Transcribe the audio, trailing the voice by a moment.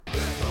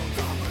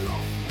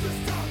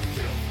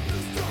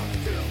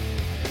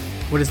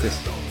What is this?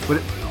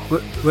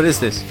 What is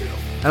this?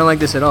 I don't like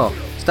this at all.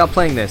 Stop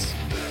playing this.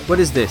 What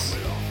is this?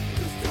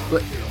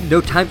 What? No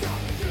time...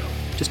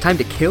 Just time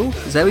to kill?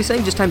 Is that what he's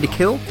saying? Just time to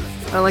kill?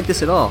 I don't like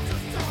this at all.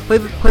 Play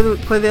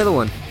the other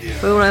one.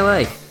 Play the one I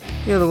like.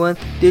 The other one.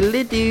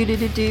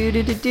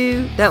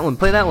 Do-do-do-do-do-do-do-do. That one.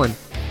 Play that one.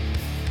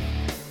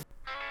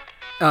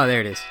 Oh, there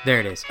it is. There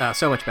it is.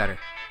 So much better.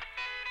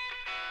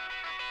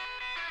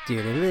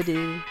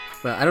 Do-do-do-do.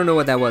 Well, I don't know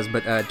what that was,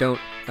 but don't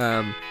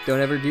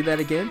ever do that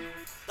again.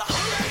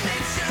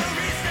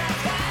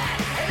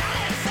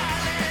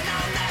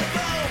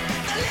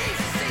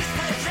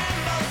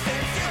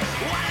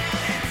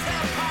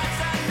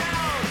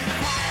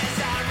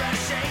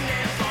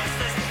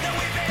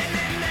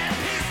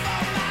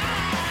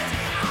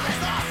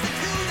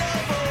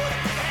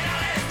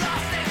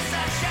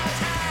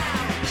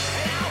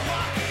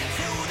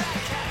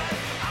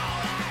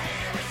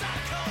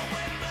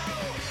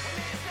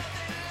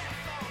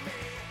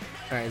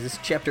 Alright, is this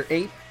chapter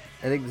 8?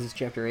 I think this is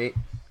chapter 8.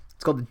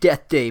 It's called the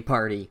Death Day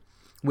Party,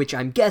 which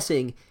I'm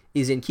guessing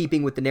is in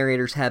keeping with the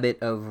narrator's habit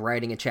of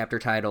writing a chapter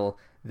title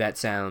that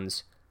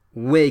sounds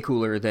way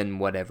cooler than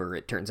whatever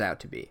it turns out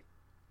to be.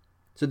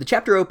 So the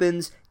chapter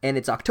opens, and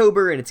it's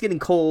October, and it's getting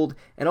cold,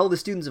 and all the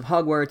students of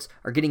Hogwarts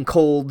are getting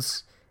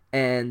colds,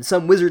 and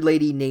some wizard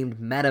lady named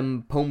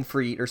Madame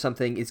Pomfrey or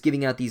something is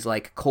giving out these,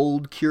 like,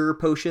 cold cure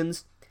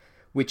potions,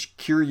 which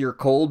cure your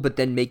cold, but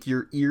then make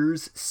your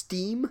ears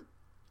steam.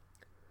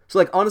 So,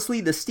 like,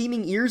 honestly, the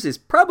steaming ears is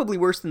probably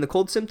worse than the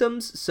cold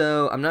symptoms,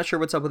 so I'm not sure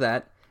what's up with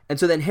that. And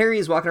so then Harry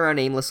is walking around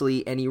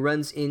aimlessly, and he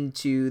runs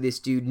into this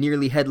dude,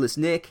 Nearly Headless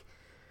Nick,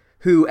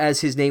 who,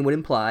 as his name would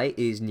imply,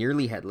 is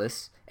nearly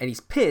headless, and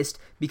he's pissed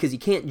because he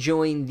can't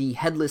join the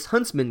Headless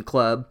Huntsman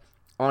Club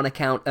on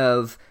account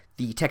of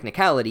the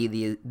technicality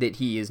that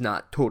he is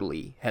not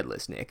totally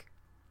Headless Nick.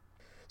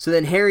 So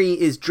then Harry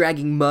is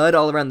dragging mud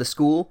all around the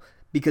school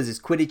because his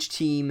Quidditch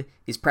team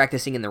is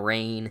practicing in the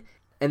rain.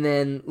 And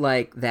then,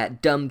 like,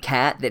 that dumb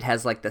cat that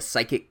has, like, the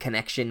psychic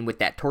connection with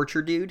that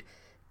torture dude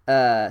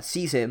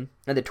sees him.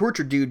 And the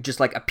torture dude just,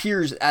 like,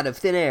 appears out of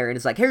thin air and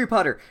is like, Harry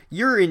Potter,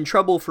 you're in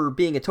trouble for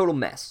being a total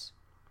mess.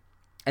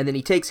 And then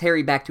he takes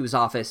Harry back to his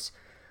office,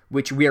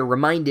 which we are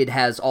reminded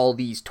has all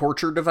these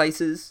torture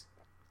devices.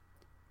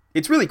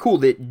 It's really cool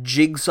that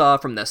Jigsaw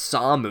from the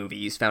Saw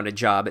movies found a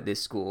job at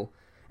this school.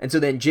 And so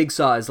then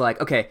Jigsaw is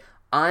like, okay,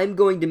 I'm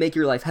going to make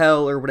your life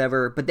hell or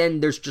whatever. But then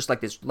there's just,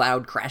 like, this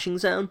loud crashing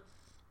sound.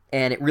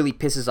 And it really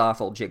pisses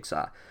off old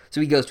Jigsaw. So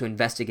he goes to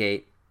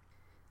investigate.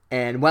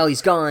 And while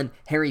he's gone,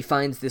 Harry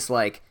finds this,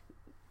 like,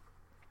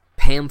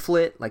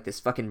 pamphlet, like this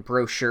fucking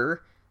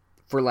brochure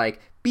for, like,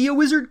 Be a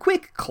Wizard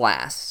Quick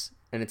class.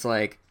 And it's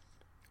like,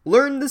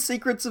 learn the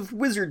secrets of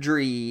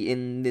wizardry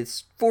in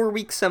this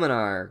 4-week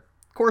seminar.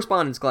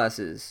 Correspondence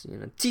classes,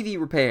 TV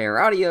repair,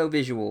 audio,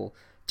 visual,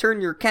 turn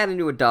your cat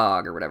into a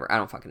dog or whatever. I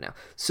don't fucking know.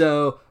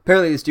 So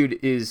apparently this dude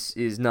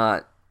is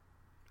not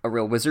a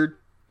real wizard.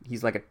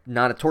 He's like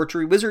not a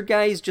tortury wizard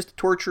guy, he's just a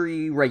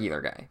tortury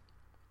regular guy.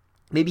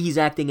 Maybe he's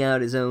acting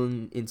out his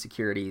own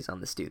insecurities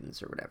on the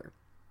students or whatever.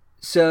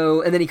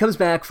 So, and then he comes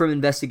back from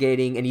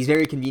investigating, and he's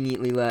very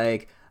conveniently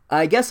like,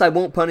 I guess I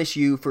won't punish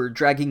you for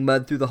dragging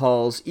mud through the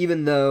halls,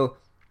 even though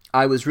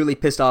I was really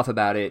pissed off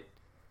about it.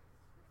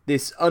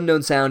 This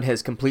unknown sound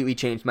has completely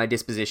changed my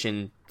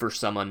disposition for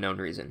some unknown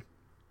reason.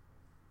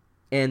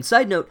 And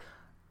side note,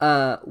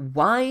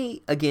 why,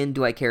 again,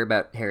 do I care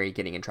about Harry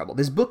getting in trouble?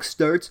 This book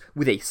starts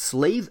with a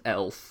slave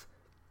elf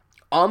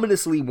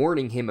ominously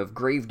warning him of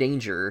grave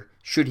danger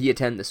should he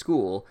attend the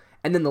school,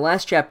 and then the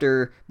last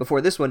chapter before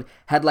this one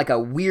had like a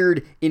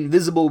weird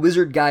invisible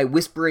wizard guy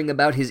whispering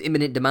about his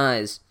imminent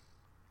demise.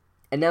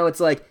 And now it's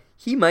like,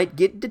 he might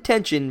get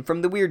detention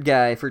from the weird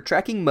guy for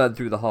tracking mud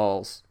through the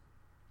halls.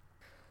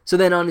 So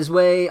then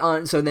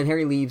then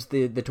Harry leaves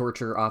the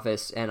torture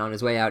office, and on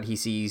his way out he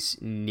sees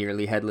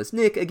Nearly Headless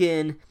Nick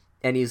again.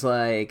 And he's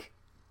like,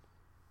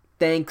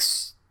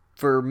 thanks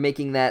for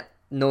making that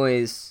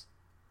noise.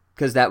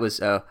 Because that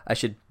was, I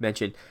should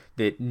mention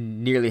that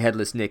Nearly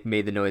Headless Nick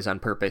made the noise on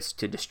purpose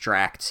to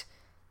distract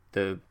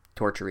the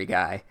tortury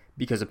guy.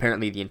 Because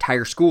apparently the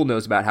entire school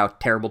knows about how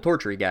terrible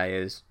tortury guy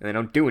is. And they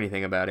don't do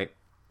anything about it.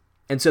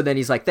 And so then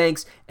he's like,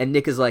 thanks. And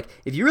Nick is like,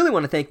 if you really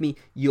want to thank me,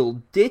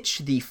 you'll ditch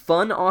the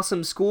fun,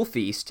 awesome school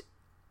feast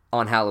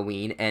on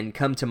Halloween and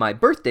come to my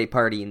birthday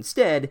party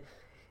instead.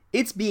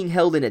 It's being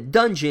held in a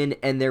dungeon,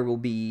 and there will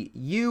be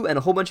you and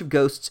a whole bunch of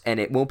ghosts, and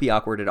it won't be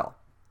awkward at all.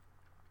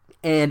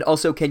 And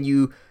also, can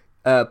you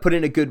put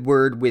in a good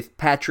word with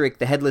Patrick,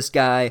 the headless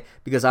guy,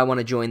 because I want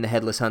to join the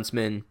Headless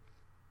Huntsman,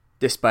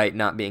 despite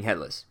not being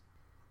headless.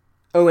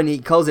 Oh, and he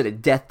calls it a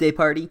death day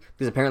party,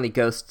 because apparently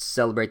ghosts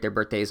celebrate their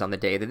birthdays on the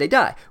day that they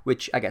die,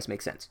 which I guess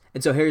makes sense.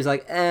 And so Harry's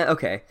like,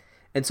 okay.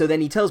 And so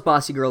then he tells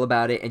Bossy Girl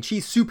about it, and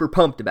she's super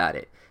pumped about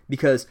it,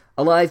 because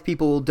alive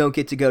people don't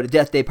get to go to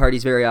death day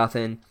parties very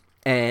often,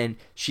 and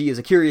she is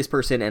a curious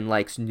person and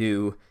likes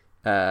new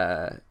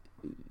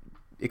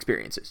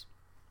experiences.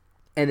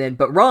 And then,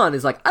 but Ron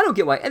is like, I don't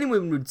get why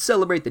anyone would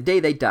celebrate the day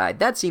they died.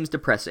 That seems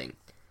depressing.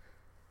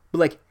 But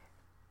like,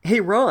 hey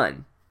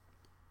Ron,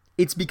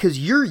 it's because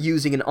you're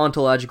using an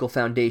ontological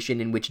foundation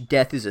in which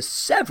death is a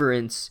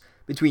severance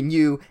between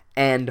you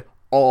and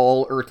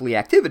all earthly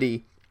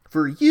activity.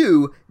 For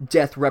you,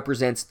 death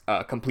represents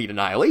a complete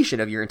annihilation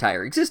of your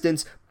entire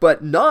existence,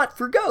 but not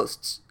for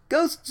ghosts.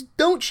 Ghosts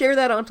don't share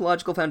that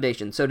ontological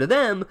foundation, so to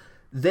them,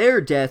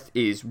 their death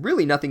is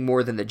really nothing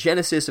more than the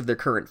genesis of their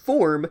current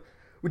form,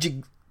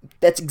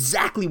 that's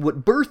exactly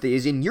what birth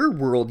is in your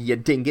world, you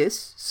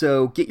dingus.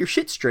 So get your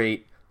shit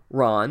straight,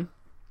 Ron.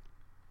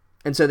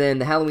 And so then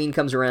the Halloween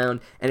comes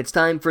around, and it's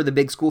time for the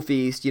big school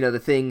feast, the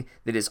thing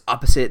that is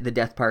opposite the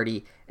death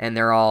party, and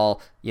they're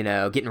all,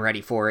 getting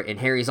ready for it, and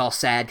Harry's all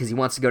sad because he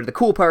wants to go to the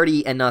cool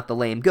party and not the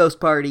lame ghost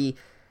party.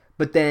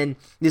 But then,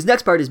 this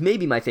next part is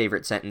maybe my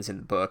favorite sentence in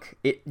the book.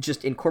 It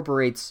just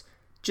incorporates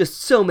just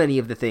so many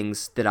of the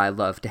things that I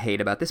love to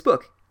hate about this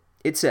book.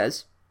 It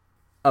says,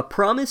 "A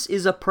promise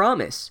is a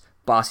promise,"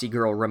 Bossy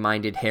Girl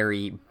reminded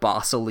Harry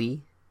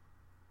bossily.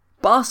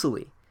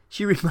 Bossily.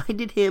 She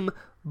reminded him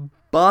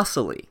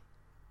bossily.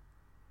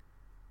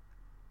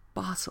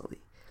 Bossily.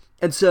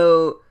 And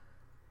so,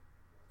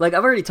 I've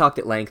already talked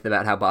at length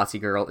about how Bossy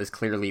Girl is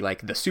clearly,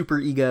 the super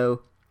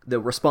ego, the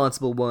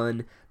responsible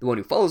one, the one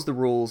who follows the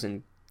rules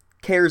and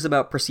cares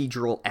about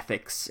procedural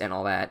ethics and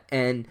all that,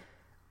 and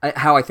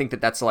how I think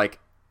that that's,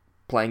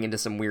 playing into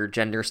some weird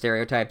gender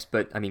stereotypes,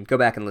 but, go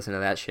back and listen to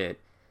that shit.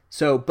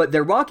 So, but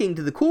they're walking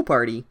to the cool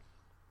party,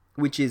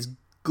 which is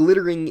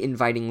glittering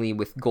invitingly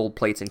with gold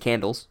plates and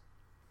candles,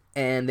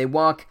 and they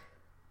walk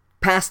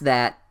past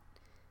that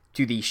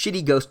to the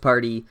shitty ghost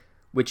party,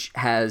 which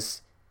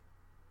has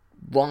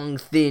long,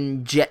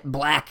 thin, jet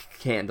black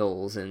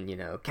candles and,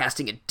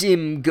 casting a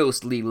dim,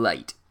 ghostly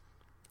light.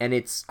 And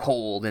it's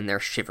cold and they're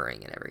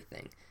shivering and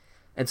everything.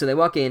 And so they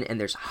walk in and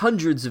there's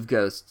hundreds of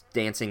ghosts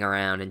dancing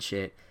around and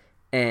shit.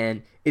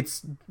 And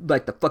it's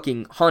like the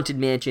fucking Haunted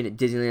Mansion at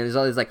Disneyland. There's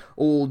all these,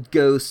 old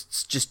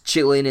ghosts just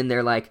chilling in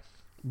their,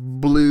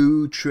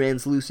 blue,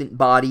 translucent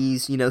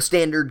bodies,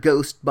 standard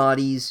ghost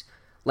bodies,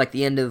 like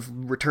the end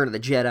of Return of the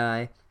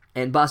Jedi.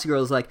 And Bossy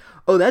Girl is like,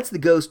 "Oh, that's the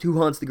ghost who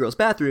haunts the girl's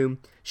bathroom.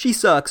 She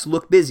sucks,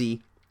 look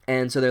busy."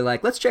 And so they're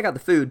like, "Let's check out the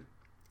food."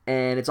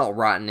 And it's all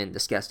rotten and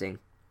disgusting.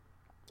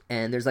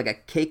 And there's a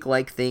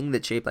cake-like thing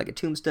that's shaped like a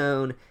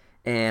tombstone,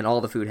 and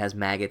all the food has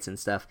maggots and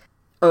stuff.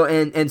 Oh,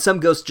 and some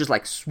ghost just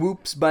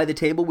swoops by the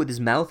table with his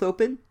mouth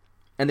open,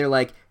 and they're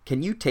like,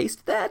 "Can you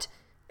taste that?"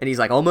 And he's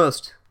like,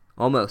 "Almost.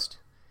 Almost."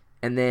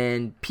 And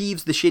then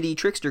Peeves, the shitty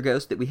trickster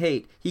ghost that we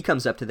hate, he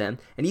comes up to them,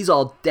 and he's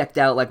all decked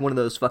out like one of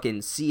those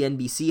fucking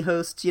CNBC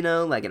hosts, in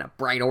a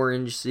bright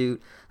orange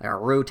suit, a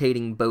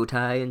rotating bow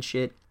tie and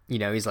shit.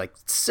 He's like,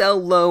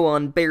 "Sell low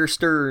on Bear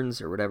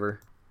Stearns," or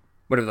whatever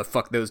the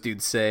fuck those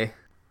dudes say.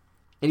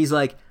 And he's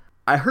like,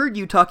 "I heard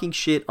you talking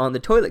shit on the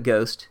toilet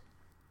ghost."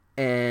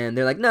 And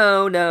they're like,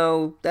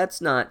 no, that's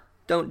not,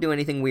 don't do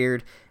anything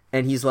weird.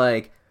 And he's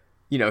like,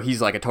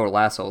 he's like a total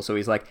asshole. So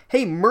he's like,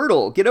 "Hey,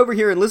 Myrtle, get over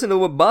here and listen to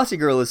what Bossy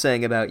Girl is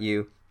saying about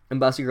you." And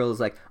Bossy Girl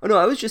is like, "Oh no,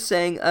 I was just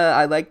saying,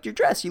 I liked your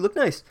dress. You look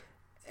nice."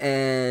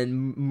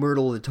 And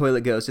Myrtle, the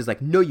toilet ghost, is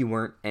like, "No, you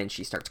weren't." And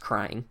she starts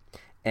crying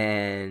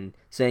and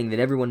saying that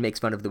everyone makes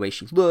fun of the way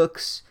she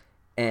looks.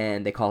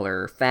 And they call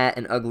her fat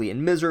and ugly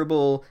and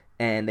miserable.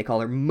 And they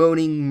call her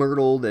Moaning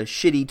Myrtle, the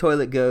shitty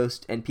toilet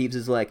ghost. And Peeves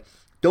is like,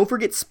 "Don't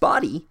forget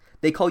Spotty.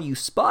 They call you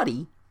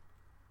Spotty."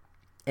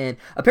 And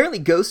apparently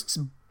ghosts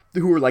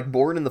who were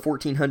born in the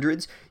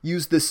 1400s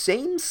use the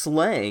same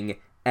slang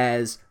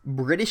as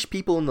British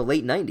people in the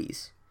late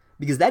 90s,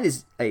 because that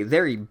is a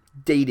very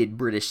dated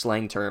British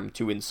slang term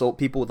to insult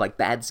people with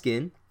bad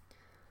skin.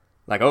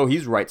 "Oh,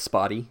 he's right,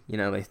 Spotty."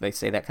 They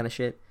say that kind of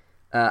shit.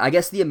 I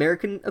guess the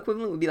American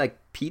equivalent would be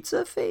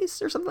pizza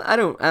face or something. I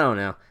don't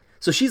know.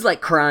 So she's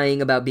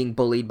crying about being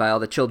bullied by all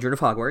the children of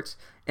Hogwarts,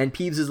 and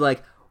Peeves is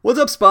like, "What's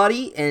up,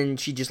 Spotty?" And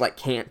she just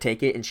can't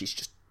take it, and she's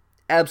just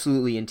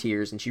absolutely in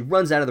tears, and she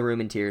runs out of the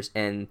room in tears,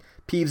 and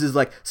Peeves is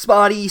like,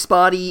 "Spotty,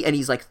 Spotty," and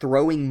he's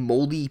throwing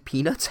moldy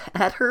peanuts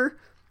at her.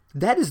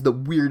 That is the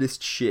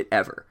weirdest shit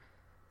ever.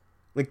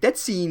 That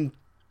scene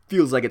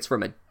feels like it's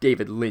from a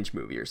David Lynch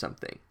movie or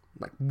something.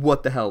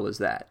 What the hell was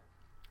that?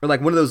 Or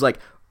one of those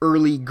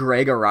early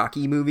Greg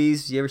Araki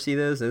movies. You ever see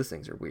those? Those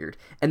things are weird.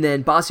 And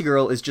then Bossy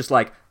Girl is just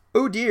like,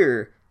 "Oh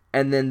dear,"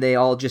 and then they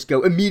all just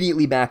go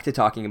immediately back to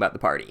talking about the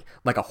party.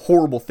 A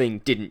horrible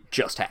thing didn't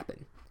just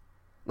happen.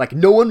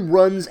 No one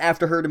runs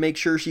after her to make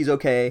sure she's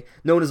okay.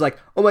 No one is like,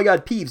 "Oh my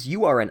god, Peeves,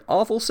 you are an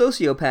awful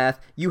sociopath.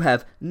 You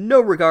have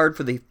no regard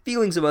for the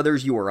feelings of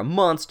others. You are a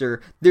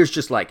monster." There's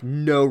just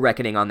no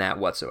reckoning on that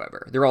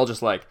whatsoever. They're all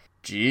just like,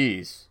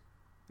 "Geez.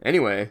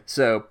 Anyway,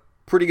 so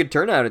pretty good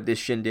turnout at this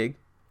shindig."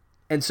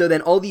 And so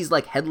then all these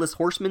headless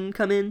horsemen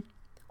come in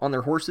on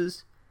their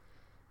horses.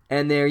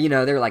 And they're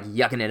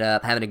yucking it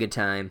up, having a good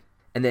time.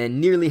 And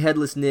then nearly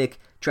headless Nick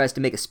tries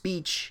to make a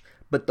speech,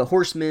 but the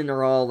horsemen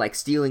are all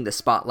stealing the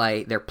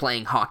spotlight. They're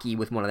playing hockey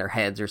with one of their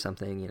heads or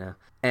something,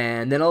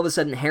 And then all of a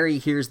sudden Harry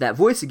hears that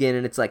voice again,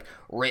 and it's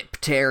 "Rip,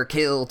 tear,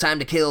 kill, time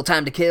to kill,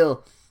 time to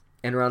kill."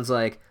 And Ron's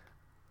like,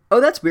 "Oh,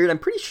 that's weird. I'm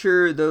pretty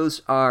sure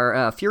those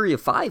are Fury of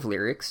 5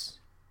 lyrics."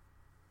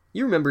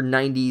 You remember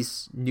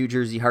 90s New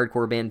Jersey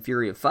hardcore band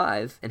Fury of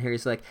Five? And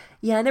Harry's like,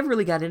 yeah, I never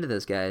really got into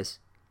those guys.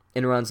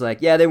 And Ron's like,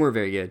 yeah, they weren't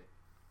very good.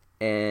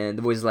 And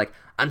the voice is like,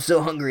 I'm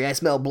so hungry, I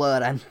smell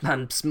blood,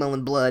 I'm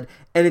smelling blood.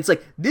 And it's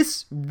like,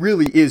 this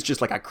really is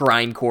just like a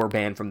grindcore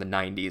band from the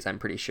 90s, I'm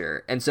pretty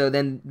sure. And so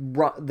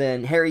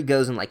then Harry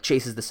goes and like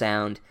chases the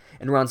sound,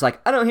 and Ron's like,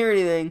 I don't hear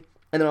anything.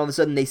 And then all of a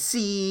sudden they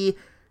see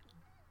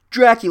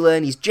Dracula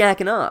and he's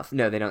jacking off.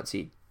 No, they don't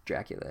see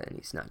Dracula and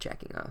he's not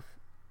jacking off.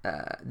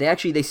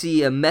 They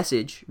see a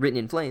message written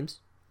in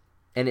flames,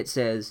 and it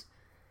says,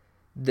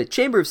 the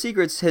Chamber of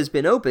Secrets has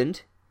been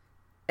opened,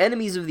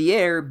 enemies of the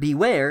air,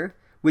 beware.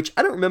 Which,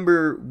 I don't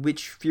remember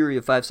which Fury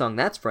of Five song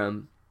that's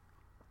from.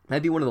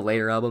 Might be one of the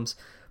later albums.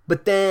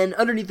 But then,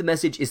 underneath the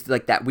message is,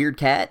 like, that weird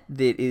cat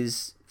that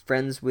is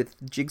friends with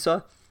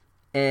Jigsaw.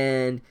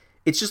 And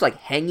it's just, like,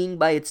 hanging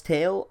by its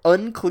tail.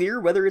 Unclear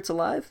whether it's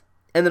alive.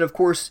 And then, of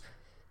course,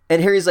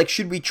 and Harry's like,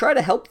 should we try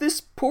to help this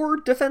poor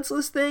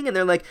defenseless thing? And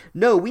they're like,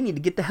 no, we need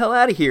to get the hell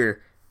out of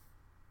here.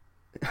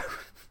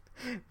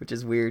 Which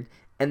is weird.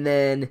 And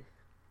then...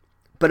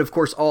 But of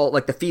course, all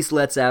like the feast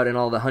lets out, and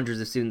all the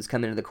hundreds of students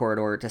come into the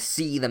corridor to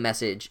see the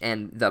message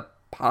and the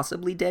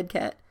possibly dead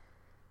cat.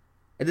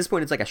 At this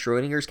point, it's like a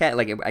Schrodinger's cat.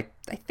 Like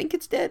I think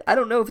it's dead. I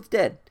don't know if it's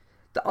dead.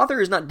 The author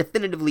is not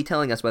definitively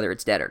telling us whether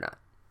it's dead or not.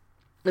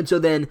 And so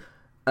then,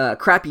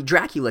 crappy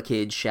Dracula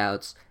kid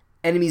shouts,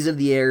 "Enemies of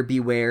the air,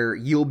 beware!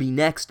 You'll be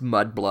next,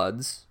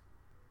 mudbloods."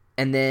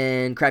 And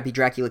then crappy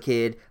Dracula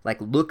kid like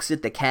looks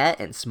at the cat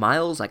and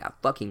smiles like a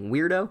fucking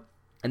weirdo,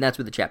 and that's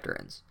where the chapter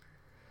ends.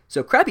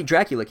 So crappy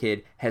Dracula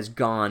kid has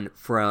gone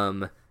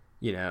from,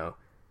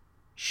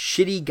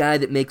 shitty guy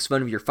that makes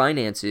fun of your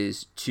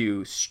finances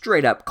to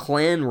straight up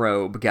clan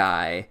robe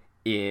guy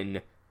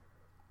in,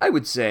 I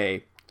would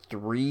say,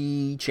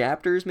 3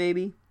 chapters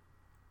maybe.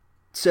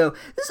 So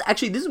this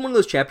is one of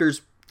those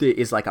chapters that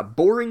is like a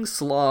boring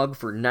slog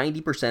for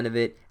 90% of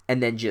it,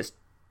 and then just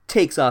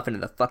takes off into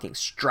the fucking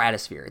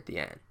stratosphere at the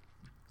end.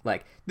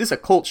 Like, this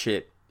occult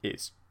shit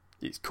is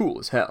cool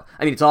as hell.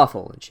 I mean, it's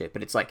awful and shit,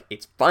 but it's like,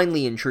 it's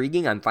finally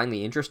intriguing. I'm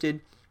finally interested.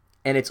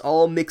 And it's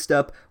all mixed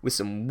up with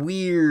some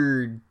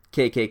weird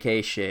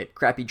KKK shit.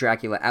 Crappy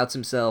Dracula outs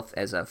himself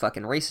as a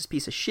fucking racist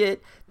piece of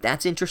shit.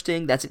 That's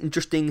interesting. That's an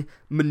interesting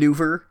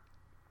maneuver.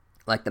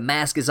 Like, the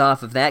mask is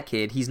off of that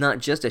kid. He's not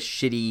just a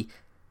shitty,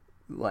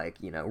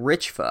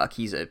 rich fuck.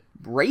 He's a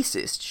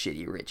racist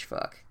shitty rich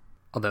fuck.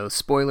 Although,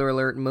 spoiler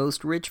alert,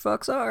 most rich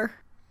fucks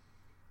are.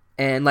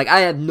 And,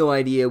 I have no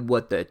idea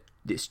what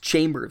this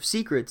Chamber of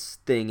Secrets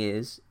thing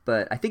is,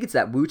 but I think it's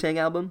that Wu-Tang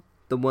album,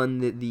 the one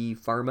that the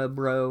Pharma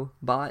bro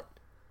bought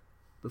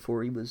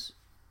before he was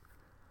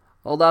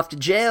hauled off to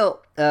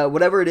jail.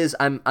 Whatever it is,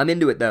 I'm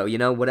into it though.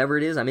 Whatever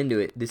it is, I'm into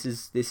it. This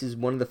is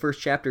one of the first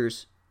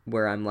chapters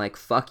where I'm like,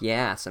 fuck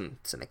yeah, some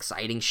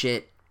exciting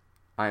shit.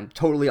 I'm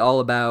totally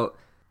all about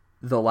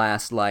the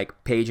last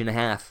page and a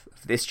half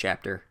of this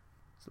chapter.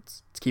 So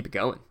let's keep it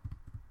going,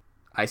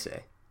 I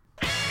say.